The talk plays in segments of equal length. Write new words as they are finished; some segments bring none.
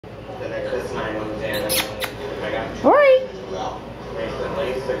And then Chris and I moved in, and I got Rory.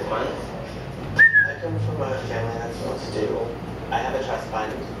 recently, 6 months. I come from a family that's supposed to. I have a trust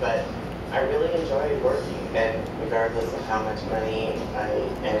fund, but I really enjoy working, and regardless of how much money I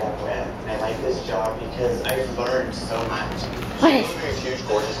end up with, I like this job because I've learned so much. What You is? live in a huge,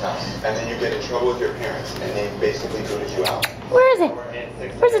 gorgeous house, and then you get in trouble with your parents, and they basically booted you out. Where is it?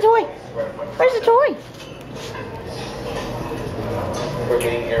 Where's the toy? Where's the toy? We're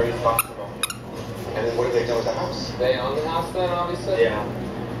being irresponsible. And then what have they done with the house? They own the house then, obviously? Yeah.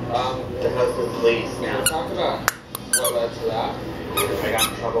 The house is leased Can now. you talk about what led to that? I got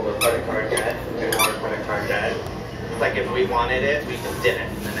in trouble with credit card debt and more credit card debt. It's like if we wanted it, we just did it.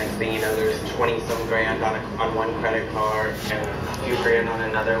 And the next thing you know, there's 20-some grand on one credit card and a few grand on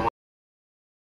another one.